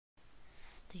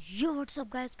तो यो WhatsApp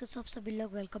guys के सब सभी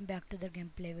लोग welcome back to the game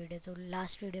play video. तो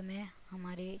लास्ट वीडियो में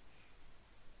हमारी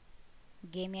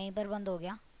गेम यहीं पर बंद हो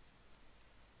गया।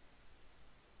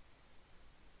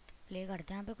 प्ले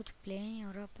करते हैं। यहाँ पे कुछ प्ले नहीं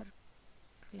हो रहा पर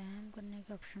क्लेम करने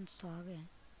के ऑप्शंस तो आ गए हैं।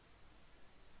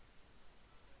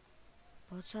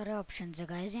 बहुत सारे ऑप्शंस है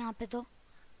गाइस यहाँ पे। तो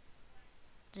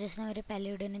जिसने मेरे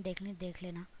पहले वीडियो नहीं देख ली देख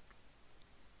लेना।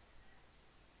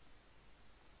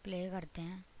 प्ले करते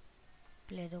हैं।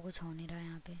 प्ले तो कुछ हो नहीं रहा है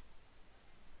यहाँ पे।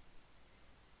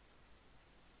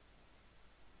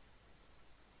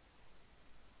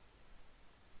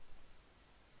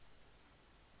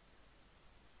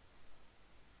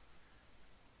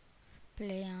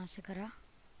 प्ले यहाँ से करा,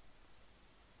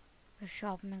 फिर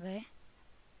शॉप में गए।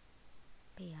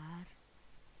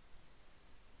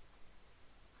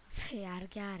 यार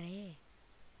क्या आ रहे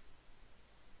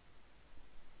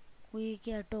कोई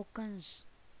क्या टोकन्स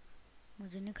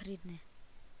मुझे नहीं खरीदने।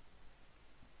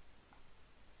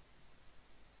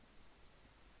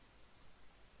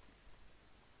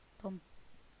 तो हम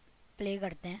प्ले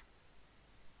करते हैं।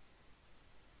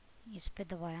 इस पे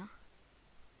दबाया,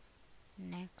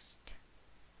 नेक्स्ट,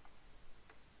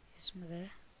 इसमें गए,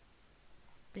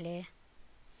 प्ले।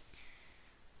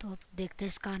 तो अब देखते हैं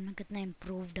इस कार में कितना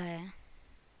इम्प्रूव्ड आया है।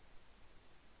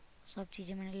 सब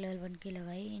चीज़ें मैंने लेवल 1 की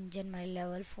लगाई। इंजन मेरे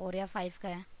लेवल 4 या 5 का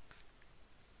है।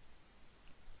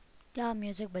 क्या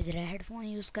म्यूज़िक बज रहा है, हेडफोन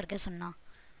यूज़ करके सुनना।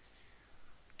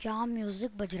 क्या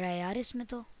म्यूज़िक बज रहा है यार इसमें।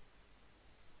 तो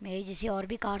मेरी जैसी और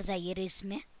भी कार्स आई है रेस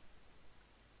में।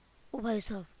 ओ भाई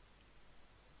साहब,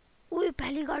 ओए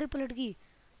पहली गाड़ी पलट गई।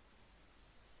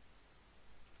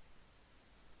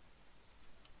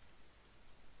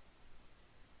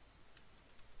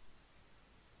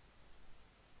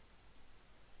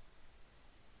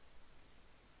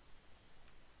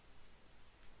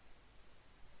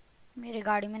 मेरी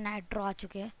गाड़ी में नाइट्रो आ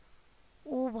चुके हैं।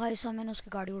 ओ भाई साहब, मैंने उसकी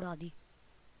गाड़ी उड़ा दी।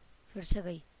 फिर से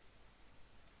गई।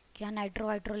 क्या नाइट्रो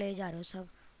वाइट्रो ले जा रहे हो सब?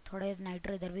 थोड़े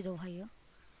नाइट्रो इधर भी दो भाइयों।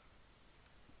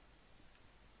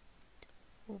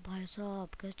 ओ भाई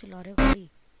साहब, कैसे चला रहे हो गाड़ी।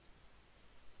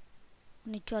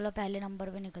 नीचे वाला पहले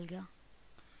नंबर पे निकल गया।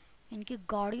 इनकी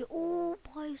गाड़ी, ओ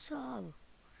भाई साहब,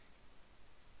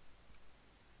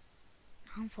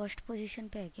 हम फर्स्ट पोजीशन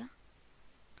पे है क्या?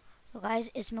 तो गाइस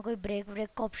इसमें कोई ब्रेक ब्रेक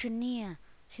का ऑप्शन नहीं है,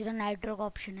 सीधा नाइट्रो का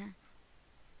ऑप्शन है।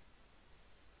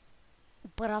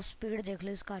 ऊपर आप स्पीड देख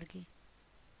लो इस कार की।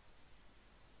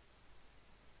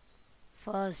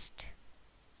 फर्स्ट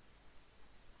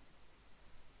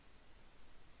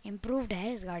इम्प्रूव्ड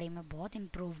है इस गाड़ी में, बहुत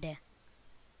इम्प्रूव्ड है।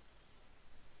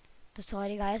 तो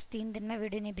सॉरी गाइस, 3 दिन में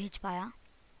वीडियो नहीं भेज पाया।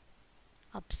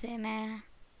 अब से मैं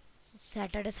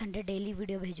सैटरडे संडे डेली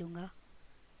वीडियो भेजूंगा,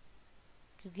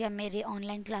 क्योंकि अब मेरी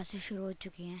ऑनलाइन क्लासेस शुरू हो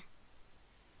चुकी हैं।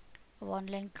 अब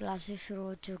ऑनलाइन क्लासेस शुरू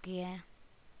हो चुकी है,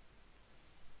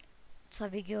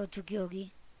 सभी की हो चुकी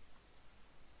होगी।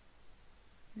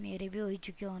 मेरी भी हो ही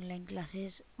चुकी है ऑनलाइन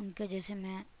क्लासेस। उनके जैसे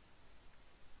मैं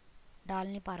डाल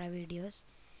नहीं पा रहा वीडियोस।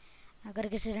 अगर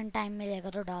किसी दिन टाइम मिलेगा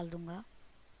तो डाल दूंगा।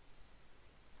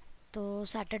 तो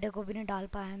सैटरडे को भी नहीं डाल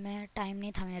पाया मैं, टाइम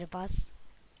नहीं था मेरे पास।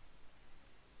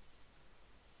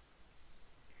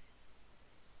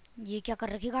 ये क्या कर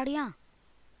रखी गाड़ियाँ।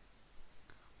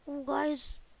 ओ गाइस,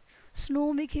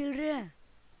 स्नो में खेल रहे हैं।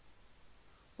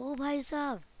 ओ भाई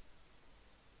साहब,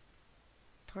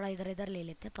 थोड़ा इधर इधर ले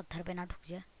लेते, पत्थर पे ना ठुक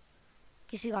जाए।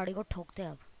 किसी गाड़ी को ठोकते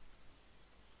अब।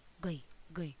 गई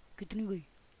गई, कितनी गई।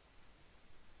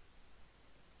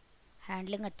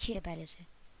 हैंडलिंग अच्छी है पहले से।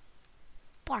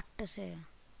 पट से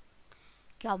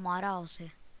क्या मारा उसे।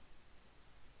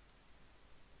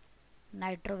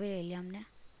 नाइट्रो भी ले लिया हमने।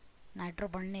 नाइट्रो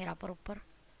बढ़ नहीं रहा पर ऊपर।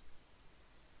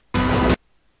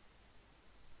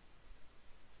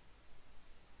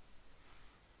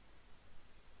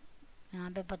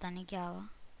 यहाँ पे पता नहीं क्या हुआ,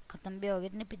 खत्म भी हो गई।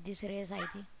 इतनी पिद्दी से रेस आई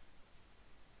थी।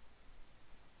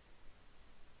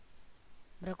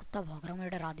 मेरा कुत्ता भौंक रहा, मुझे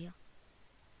डरा दिया।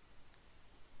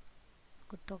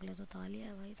 कुत्तों के लिए तो तालिया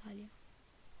है भाई, तालिया।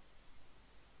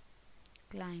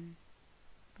 Climb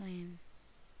climb.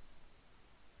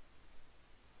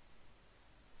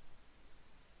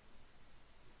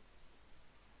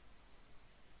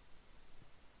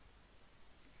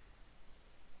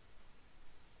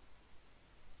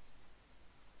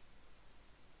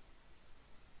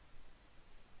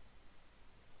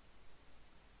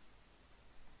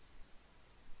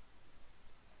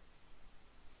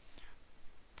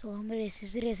 तो हम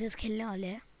रेसेस रेसेस खेलने वाले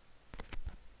हैं।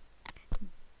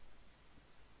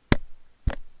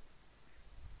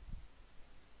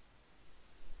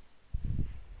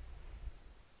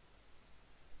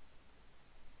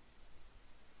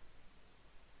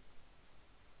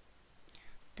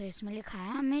 तो तो इसमें लिखा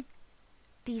है हमें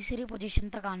तीसरी पोजीशन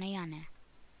तक आना ही आना है।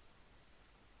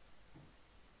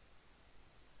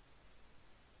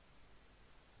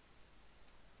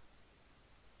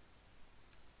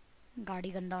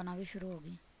 गाड़ी गंदा होना भी शुरू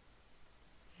होगी।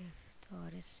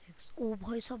 ओ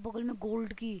भाई साहब, बगल में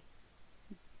गोल्ड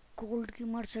की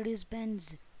मर्सिडीज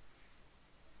बेंज।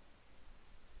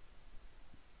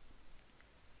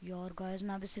 यार गाइस,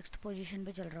 मैं अभी 6th पोजीशन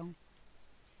पे चल रहा हूँ।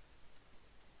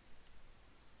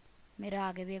 मेरे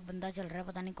आगे भी एक बंदा चल रहा है,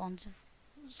 पता नहीं कौन से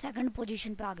 2nd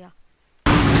पोजीशन पे आ गया।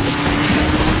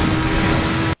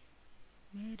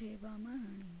 मेरे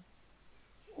बामणी,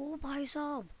 ओ भाई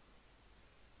साहब,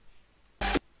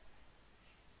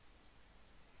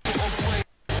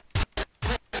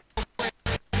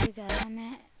 कह रहा है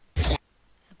मैं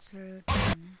एक्सेलरेट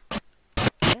करना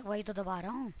है, वही तो दबा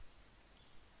रहा हूँ।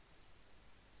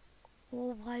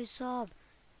 ओ भाई साहब,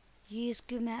 ये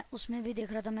इसकी मैं उसमें भी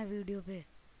देख रहा था मैं वीडियो पे।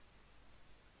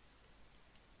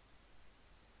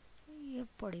 ये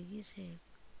पड़ेगी से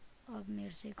अब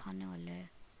मेरे से खाने वाला है।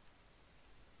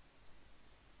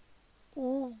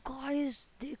 ओ गाइस,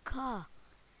 देखा,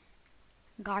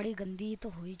 गाड़ी गंदी तो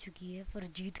हो ही चुकी है, पर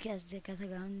जीत कैसे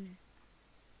गया हमने।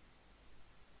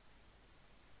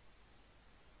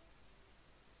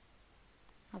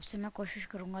 अब से मैं कोशिश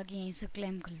करूंगा कि यहीं से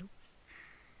क्लेम कर लूँ।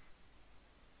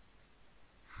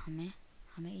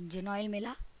 हमें इंजन ऑयल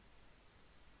मिला,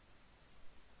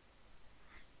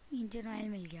 इंजन ऑयल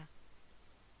मिल गया।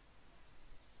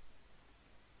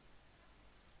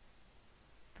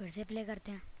 फिर से प्ले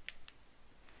करते हैं।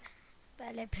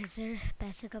 पहले फिर से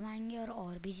पैसे कमाएंगे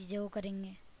और भी चीज़ें वो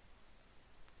करेंगे।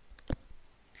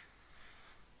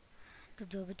 तो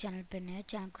जो भी चैनल पे नए,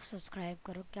 चैनल को सब्सक्राइब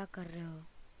करो। क्या कर रहे हो?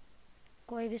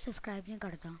 कोई भी सब्सक्राइब नहीं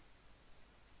करता।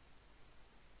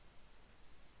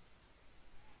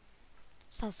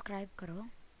 सब्सक्राइब करो।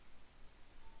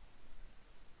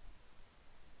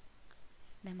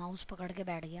 मैं माउस पकड़ के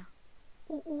बैठ गया।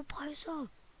 ओ भाई साहब,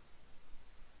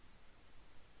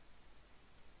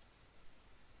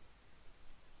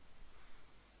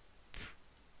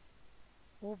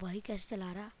 ओ भाई कैसे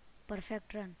चला रहा।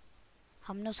 Perfect run.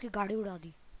 हमने उसकी गाड़ी उड़ा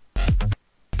दी।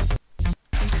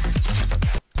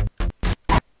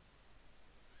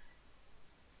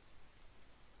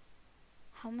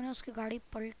 हमने उसकी गाड़ी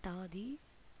पलटा दी।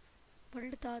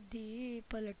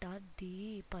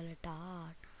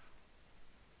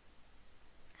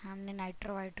 हमने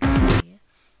नाइट्रो वाइट्रो की है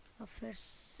और फिर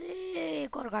से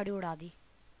एक और गाड़ी उड़ा दी।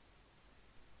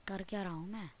 कर क्या रहा हूँ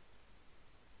मैं?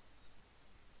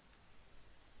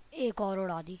 एक और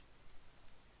उड़ा दी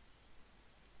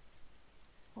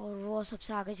और वो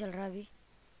सबसे आगे चल रहा है अभी।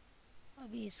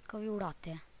 अभी इसको भी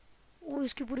उड़ाते हैं। वो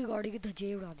इसकी पूरी गाड़ी की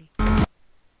धज्जियां उड़ा दी।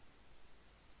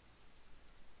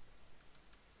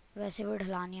 वैसे भी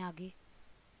ढलानी आ गई,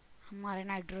 हमारे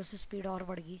नाइट्रो से स्पीड और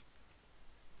बढ़ गई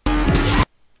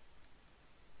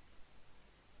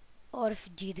और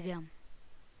जीत गए हम।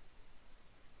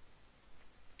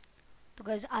 तो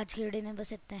गाइस, आज की वीडियो में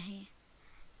बस इतना ही।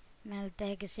 मिलते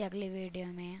हैं किसी अगले वीडियो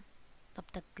में, तब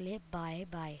तक के लिए बाय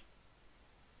बाय।